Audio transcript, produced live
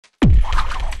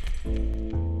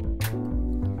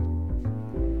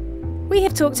We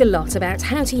have talked a lot about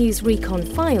how to use Recon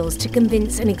files to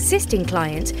convince an existing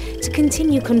client to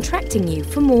continue contracting you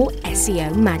for more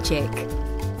SEO magic.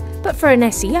 But for an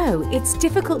SEO, it's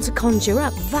difficult to conjure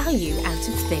up value out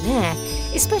of thin air,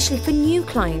 especially for new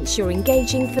clients you're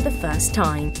engaging for the first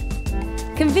time.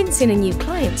 Convincing a new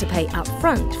client to pay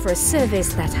upfront for a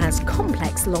service that has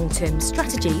complex long-term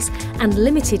strategies and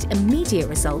limited immediate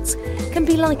results can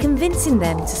be like convincing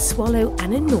them to swallow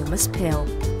an enormous pill.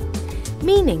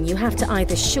 Meaning you have to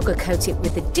either sugarcoat it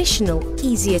with additional,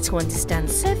 easier-to-understand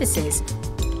services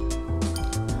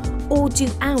or do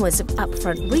hours of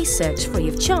upfront research free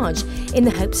of charge in the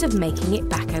hopes of making it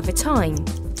back over time.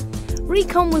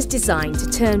 Recon was designed to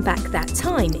turn back that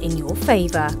time in your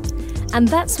favour, and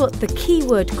that's what the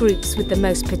keyword groups with the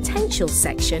most potential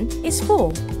section is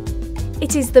for.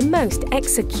 It is the most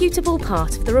executable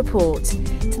part of the report,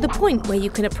 to the point where you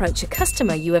can approach a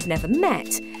customer you have never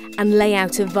met and lay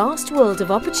out a vast world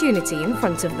of opportunity in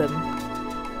front of them.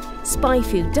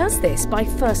 SpyFu does this by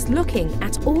first looking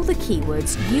at all the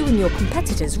keywords you and your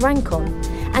competitors rank on,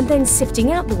 and then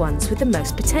sifting out the ones with the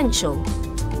most potential.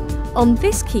 On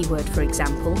this keyword, for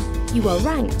example, you are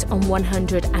ranked on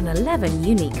 111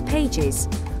 unique pages,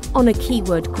 on a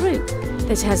keyword group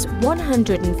that has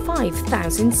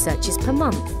 105,000 searches per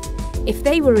month. If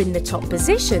they were in the top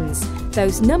positions,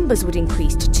 those numbers would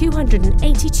increase to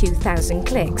 282,000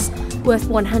 clicks, worth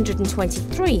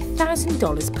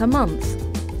 $123,000 per month.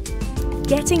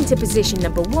 Getting to position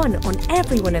number 1 on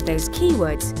every one of those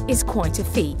keywords is quite a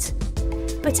feat.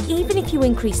 But even if you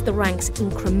increase the ranks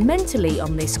incrementally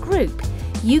on this group,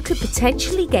 you could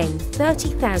potentially gain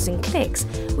 30,000 clicks,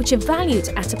 which are valued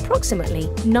at approximately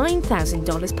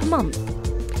 $9,000 per month.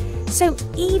 So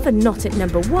even not at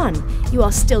number 1, you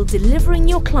are still delivering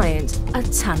your client a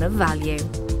ton of value.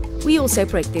 We also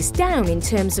break this down in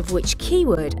terms of which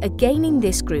keyword are gaining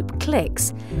this group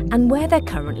clicks and where they're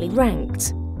currently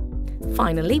ranked.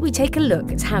 Finally, we take a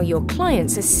look at how your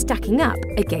clients are stacking up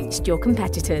against your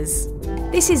competitors.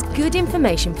 This is good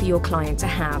information for your client to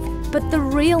have, but the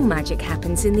real magic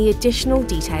happens in the additional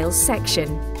details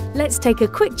section. Let's take a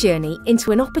quick journey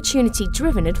into an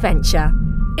opportunity-driven adventure.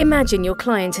 Imagine your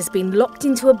client has been locked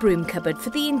into a broom cupboard for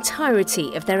the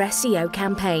entirety of their SEO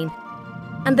campaign,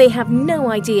 and they have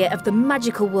no idea of the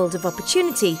magical world of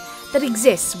opportunity that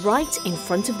exists right in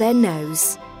front of their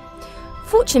nose.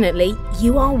 Fortunately,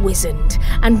 you are wizened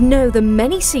and know the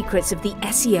many secrets of the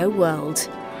SEO world.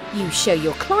 You show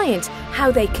your client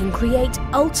how they can create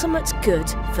ultimate good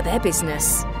for their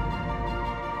business.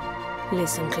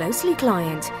 Listen closely,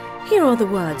 client. Here are the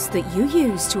words that you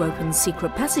use to open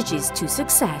secret passages to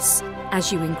success.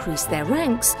 As you increase their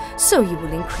ranks, so you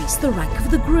will increase the rank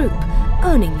of the group,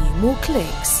 earning you more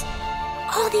clicks.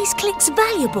 Are these clicks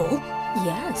valuable?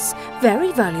 Yes,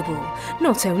 very valuable.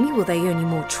 Not only will they earn you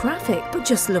more traffic, but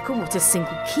just look at what a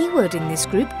single keyword in this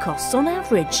group costs on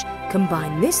average.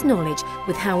 Combine this knowledge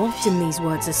with how often these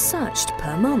words are searched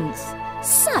per month.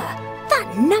 Sir,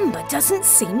 that number doesn't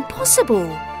seem possible.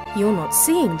 You're not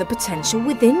seeing the potential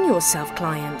within yourself,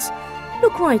 client.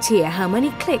 Look right here how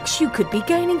many clicks you could be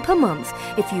gaining per month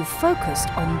if you focused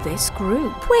on this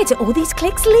group. Where do all these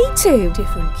clicks lead to?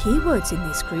 Different keywords in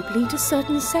this group lead to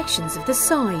certain sections of the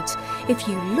site. If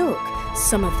you look,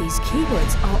 some of these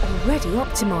keywords are already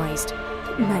optimized,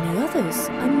 but many others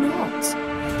are not.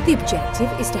 The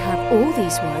objective is to have all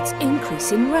these words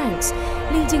increase in ranks,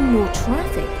 leading more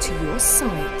traffic to your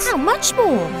site. How much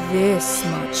more? This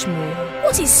much more.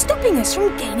 What is stopping us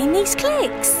from gaining these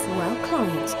clicks? Well,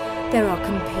 client, there are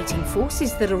competing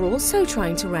forces that are also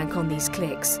trying to rank on these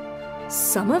clicks.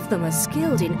 Some of them are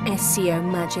skilled in SEO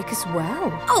magic as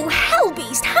well. Oh,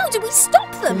 hellbeast, how do we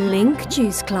stop them? Link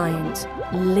juice, client.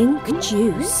 Link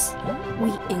juice.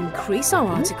 We increase our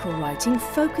article writing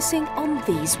focusing on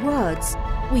these words.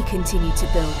 We continue to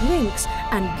build links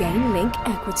and gain link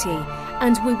equity,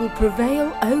 and we will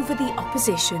prevail over the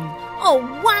opposition. Oh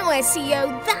wow,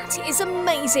 SEO, that is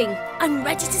amazing! I'm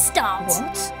ready to start.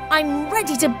 What? I'm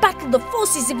ready to battle the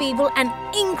forces of evil and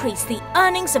increase the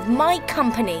earnings of my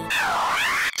company.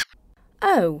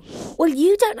 Oh, well,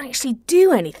 you don't actually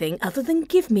do anything other than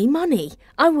give me money.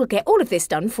 I will get all of this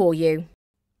done for you.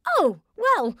 Oh,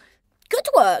 well, good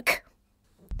work.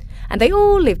 And they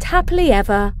all lived happily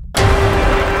ever